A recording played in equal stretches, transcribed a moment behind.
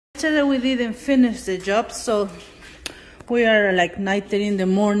yesterday we didn't finish the job, so we are like 9:30 in the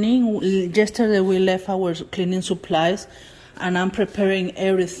morning. Yesterday we left our cleaning supplies, and I'm preparing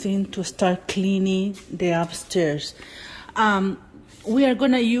everything to start cleaning the upstairs. We are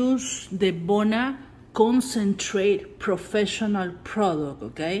gonna use the Bona Concentrate Professional product,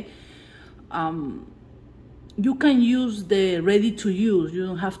 okay? You can use the ready to use, you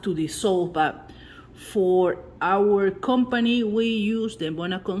don't have to dissolve, but for our company we use the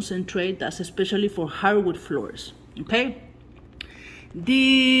Bona Concentrate. That's especially for hardwood floors, okay?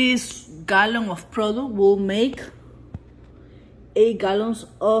 This gallon of product will make 8 gallons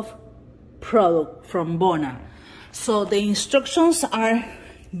of product from Bona. So the instructions are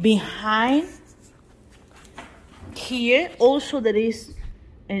behind here. Also there is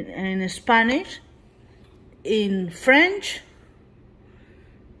in Spanish, in French,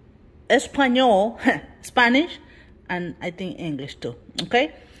 Espanol, Spanish, and I think English too.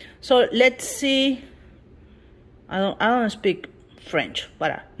 Okay, so let's see. I don't speak French,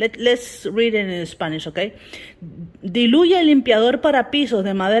 but let's read it in Spanish, okay? Diluye el limpiador para pisos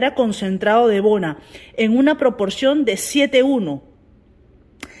de madera concentrado de Bona en una proporción de 7:1.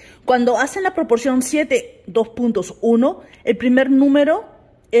 Cuando hacen la proporción 7, 2.1, el primer número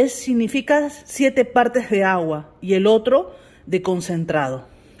significa 7 partes de agua y el otro de concentrado,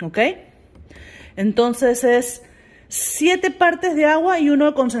 ¿ok? Entonces es 7 partes de agua y 1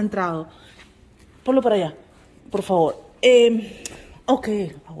 de concentrado. Ponlo para allá, por favor.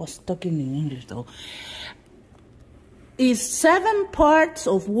 Okay, I was talking in English though. Is 7 parts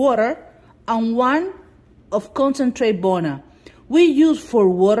of water and 1 of concentrate Bona. We use for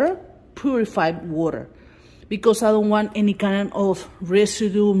water, purified water, because I don't want any kind of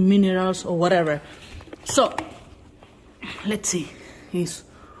residue, minerals or whatever. So, let's see. It's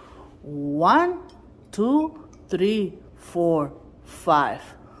 1, 2, 3, 4, 5,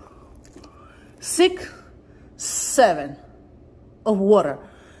 6, 7 of water.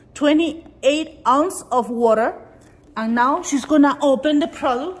 28 ounces of water. And now she's gonna open the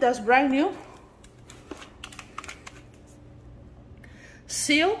product that's brand new.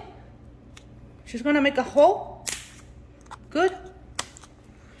 Seal. She's gonna make a hole. Good.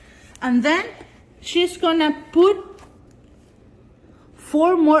 And then she's gonna put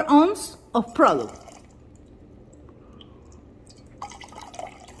 4 more ounces of product.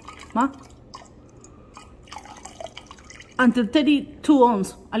 Huh? Until 32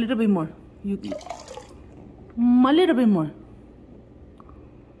 ounces, a little bit more. A little bit more.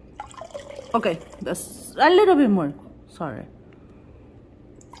 Okay, that's a little bit more. Sorry.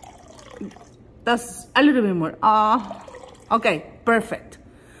 That's a little bit more. Okay, perfect.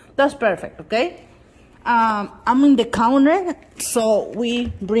 That's perfect, okay? I'm in the counter, so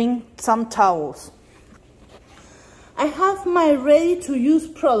we bring some towels. I have my ready-to-use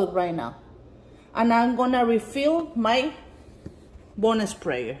product right now, and I'm gonna refill my Bona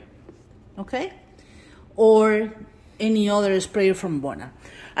sprayer, okay? Or any other sprayer from Bona.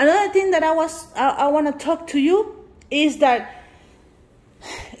 Another thing that I want to talk to you is that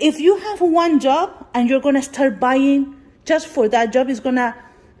if you have one job and you're going to start buying just for that job, it's going to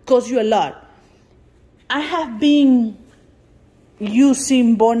cost you a lot. I have been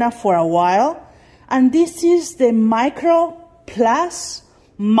using Bona for a while, and this is the Micro Plus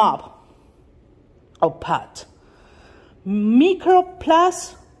mop or pad. Micro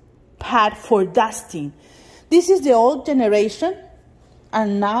Plus pad for dusting. This is the old generation,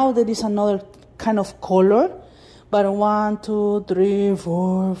 and now there is another kind of color. But 1, 2, 3,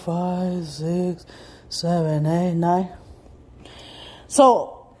 4, 5, 6, 7, 8, 9.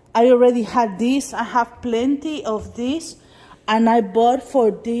 So I already had this. I have plenty of this, and I bought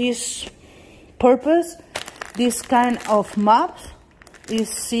for this purpose this kind of mop. Is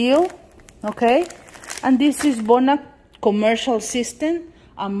sealed, okay? And this is Bona commercial system,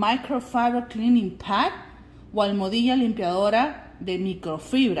 a microfiber cleaning pad o almohadilla limpiadora de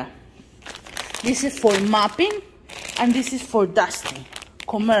microfibra. This is for mopping, and this is for dusting,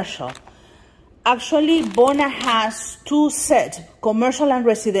 commercial. Actually, Bona has 2 sets, commercial and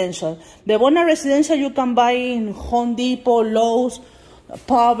residential. The Bona residential you can buy in Home Depot, Lowe's,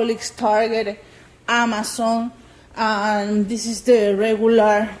 Publix, Target, Amazon, and this is the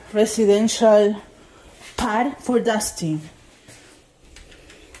regular residential pad for dusting.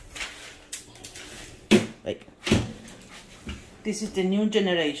 Wait. This is the new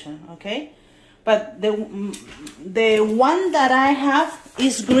generation, okay? But the one that I have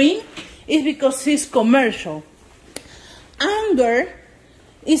is green, is because it's commercial. Anger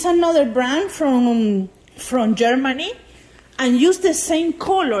is another brand from Germany, and use the same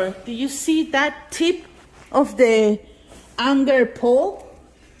color. Do you see that tip of the Anger pole?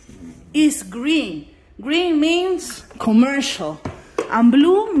 is green. Green means commercial, and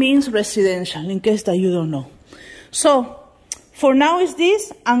blue means residential, in case that you don't know. So, for now is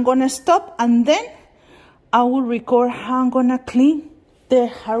this. I'm gonna stop, and then I will record how I'm gonna clean the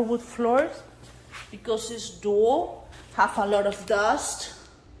hardwood floors, because it's dual, have a lot of dust,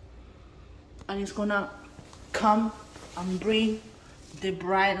 and it's gonna come and bring the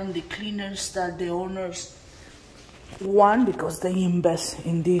bride and the cleaners that the owners want, because they invest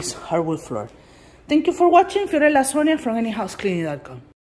in this hardwood floor. Thank you for watching. Fiorella Sonia from anyhousecleaning.com.